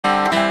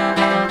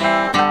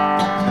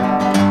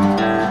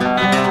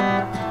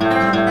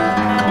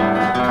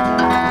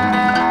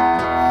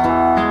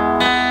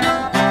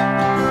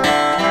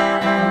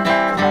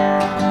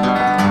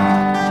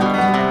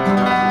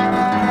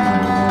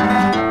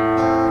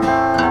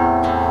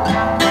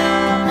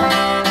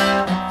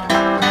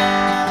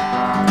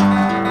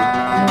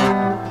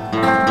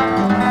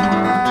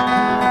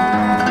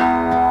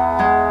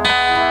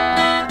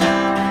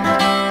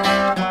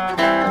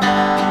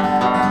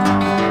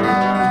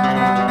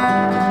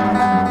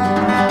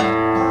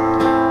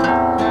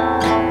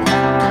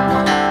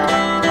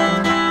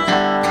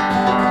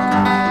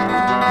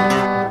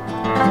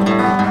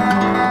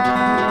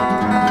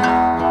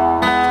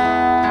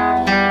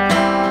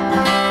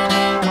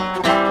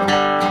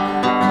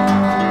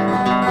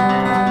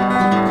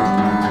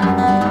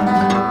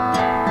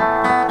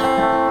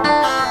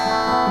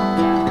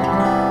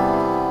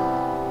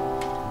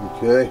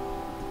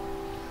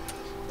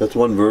That's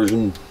one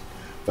version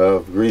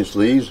of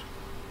Greensleeves.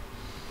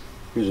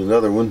 Here's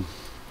another one.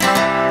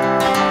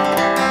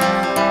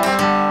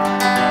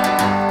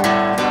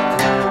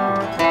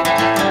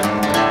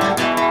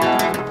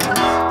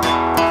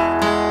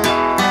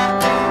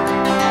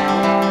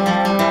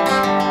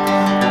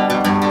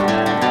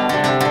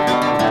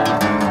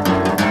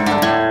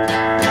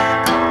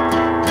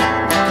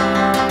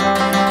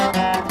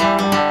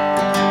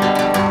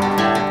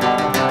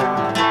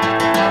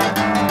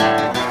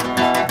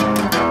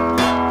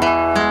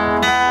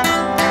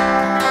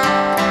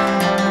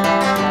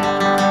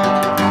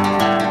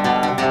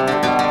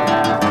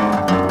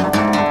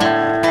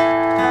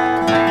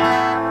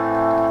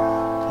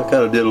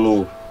 Kind of did a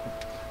little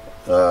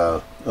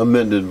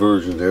amended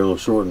version there, little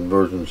shortened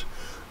versions,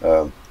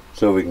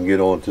 so we can get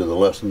on to the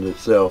lesson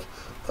itself.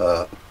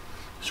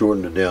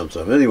 Shortened it down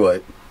some. Anyway,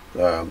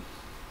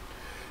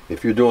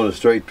 if you're doing a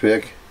straight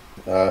pick,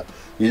 you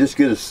just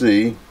get a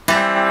C,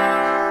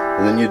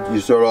 and then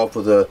you start off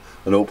with an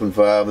open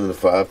 5 and then a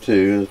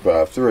 5-2 and a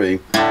 5-3,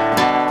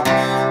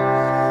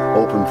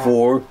 open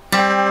 4,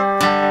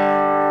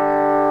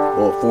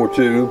 well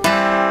 4-2,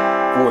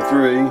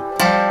 4-3,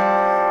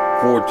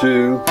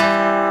 4-2,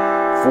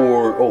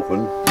 4 open,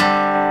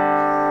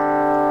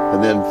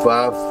 and then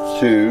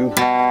 5-2,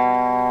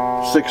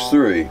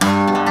 6-3.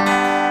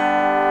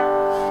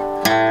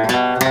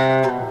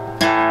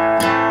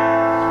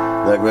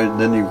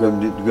 Then you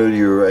go to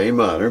your A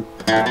minor.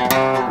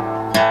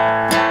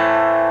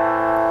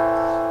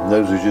 And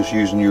those are just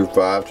using your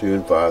 5-2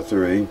 and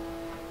 5-3.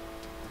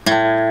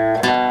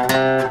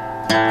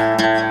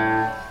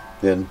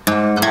 Then,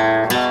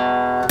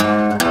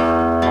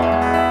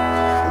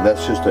 and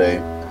that's just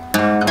a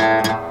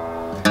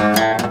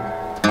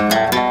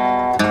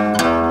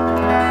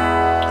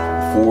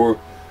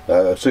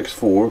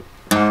 6-4,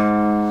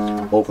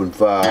 open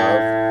 5,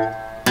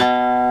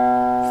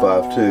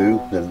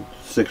 5-2, then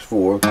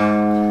 6-4,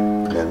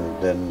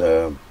 and then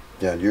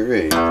down to your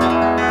A.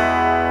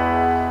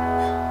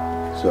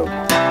 So,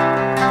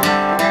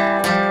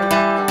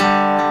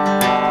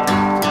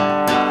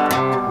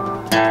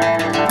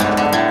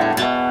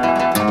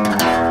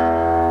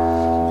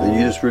 and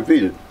you just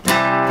repeat it.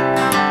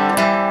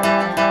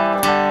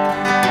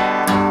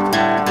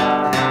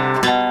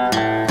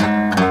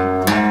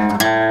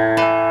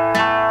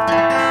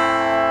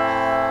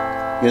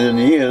 And in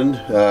the end,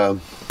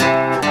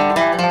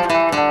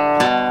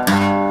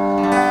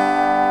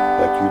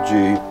 back to your G,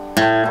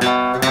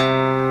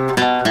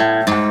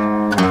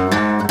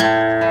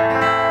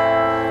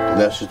 and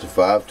that's just a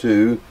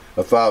 5-2,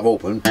 a 5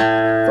 open,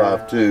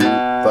 5-2,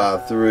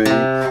 5-3,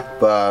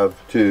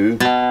 5-2,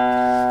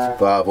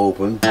 5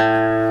 open,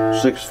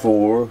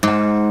 6-4,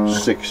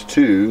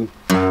 6-2,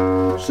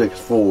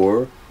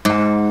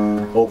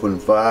 6-4, open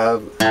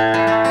 5, and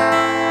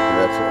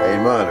that's an A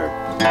minor.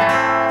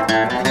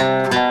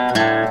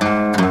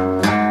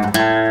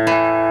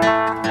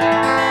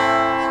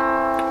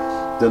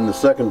 Then the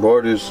second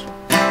part is,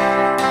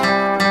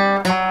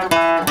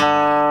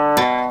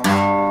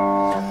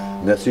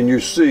 and that's in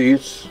your C.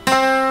 It's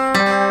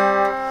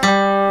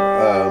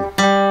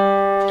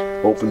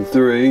open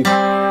 3, to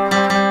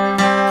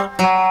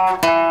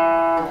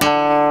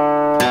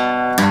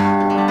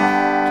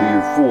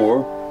your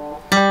 4,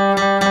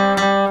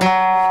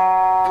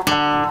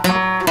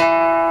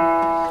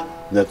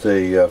 and that's a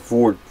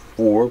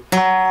 4-4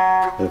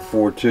 and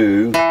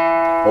 4-2,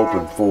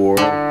 open 4,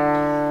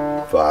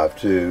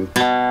 5-2,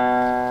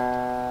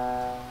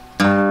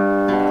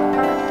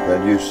 then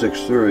use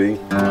 6-3,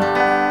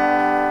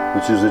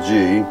 which is a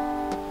G.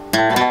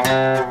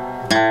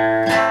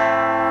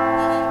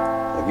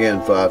 Again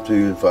 5-2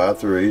 and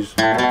 5-3s,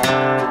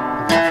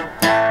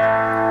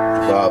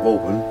 5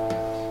 open,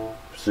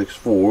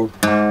 6-4,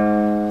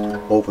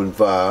 open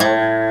 5,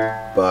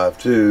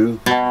 5-2,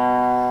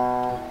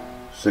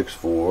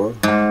 6-4,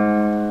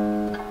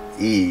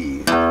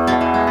 E.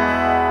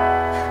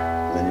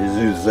 Then you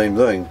do the same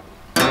thing.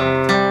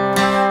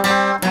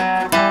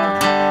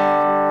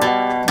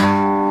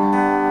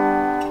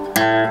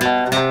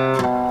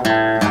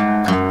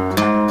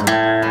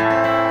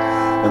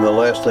 And the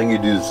last thing, you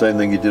do the same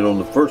thing you did on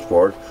the first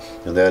part,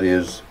 and that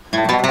is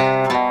 5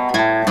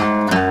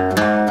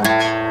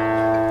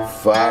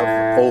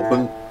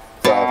 open,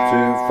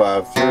 5-2,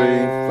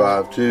 5-3,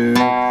 5-2,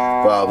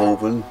 5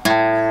 open,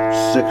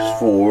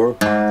 6-4,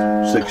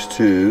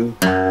 6-2,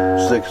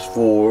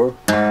 6-4,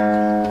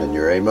 and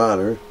your A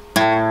minor,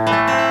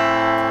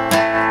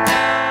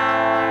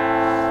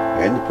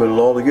 and you put it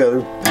all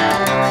together.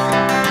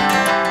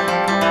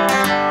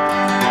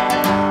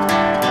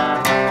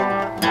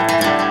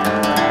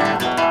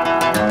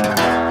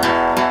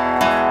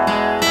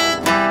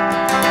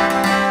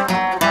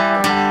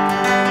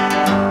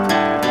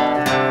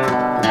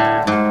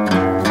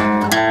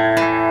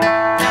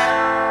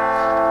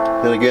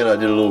 And again, I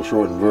did a little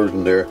shortened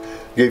version there.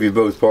 Gave you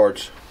both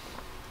parts.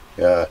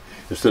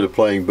 Instead of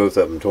playing both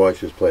of them twice,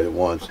 just played it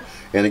once.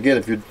 And again,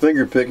 if you're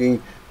finger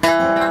picking,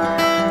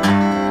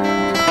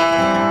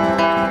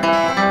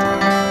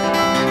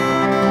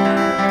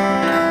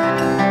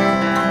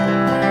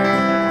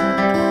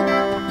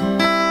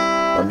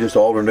 just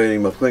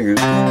alternating my fingers.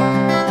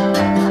 Kind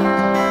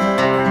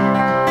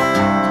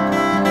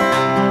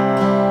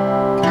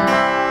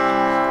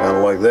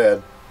of like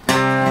that.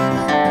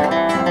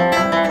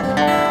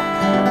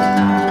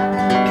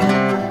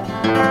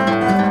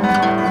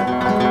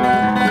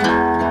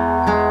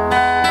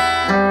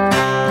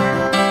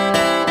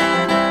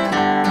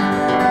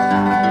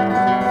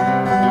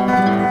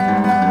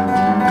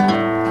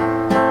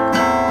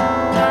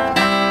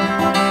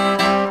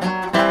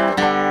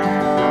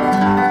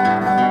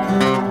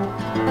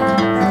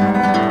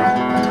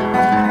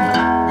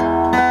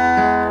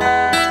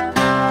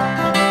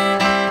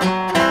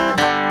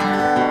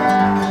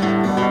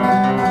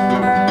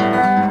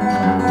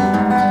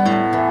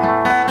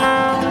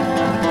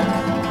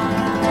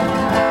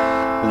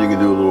 You can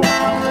do a little,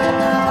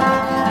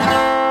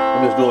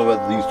 I'm just doing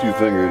about these two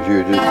fingers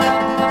here, just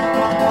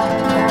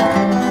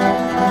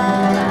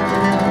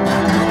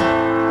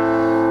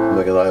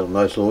make a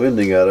nice little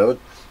ending out of it.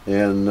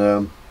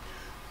 And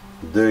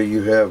there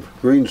you have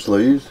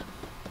Greensleeves.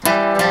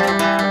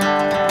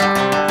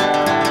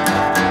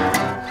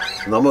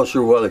 And I'm not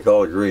sure why they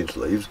call it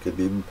Greensleeves. Could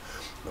be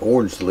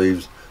orange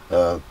sleeves,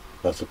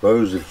 I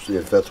suppose,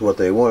 if that's what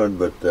they wanted,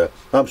 but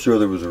I'm sure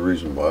there was a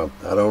reason why.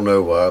 I don't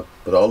know why,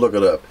 but I'll look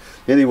it up.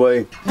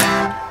 Anyway,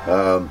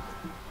 a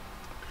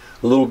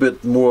little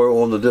bit more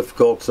on the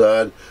difficult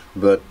side,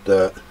 but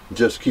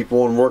just keep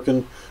on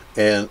working.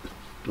 And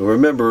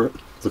remember,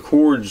 the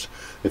chords,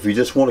 if you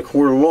just want a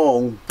chord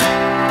along,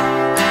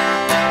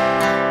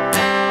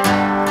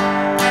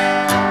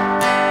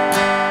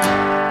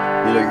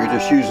 you know, you're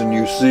just using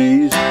your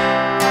C's and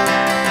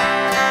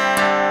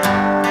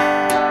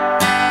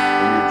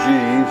your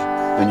G's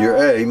and your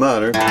A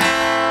minor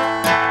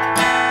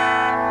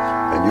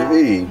and your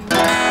E.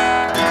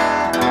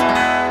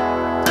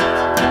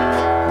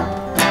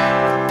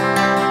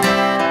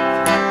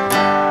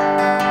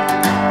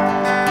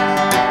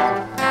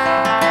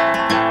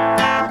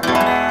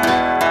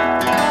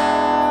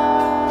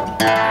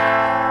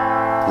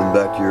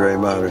 Back to your A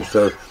minor.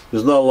 So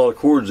there's not a lot of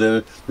chords in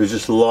it. There's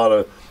just a lot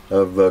of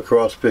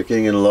cross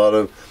picking and a lot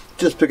of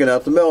just picking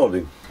out the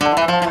melody. Kind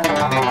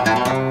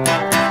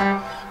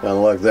of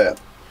like that.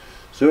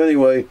 So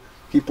anyway,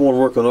 keep on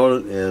working on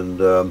it,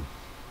 and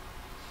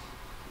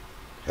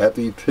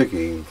happy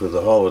picking for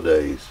the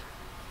holidays.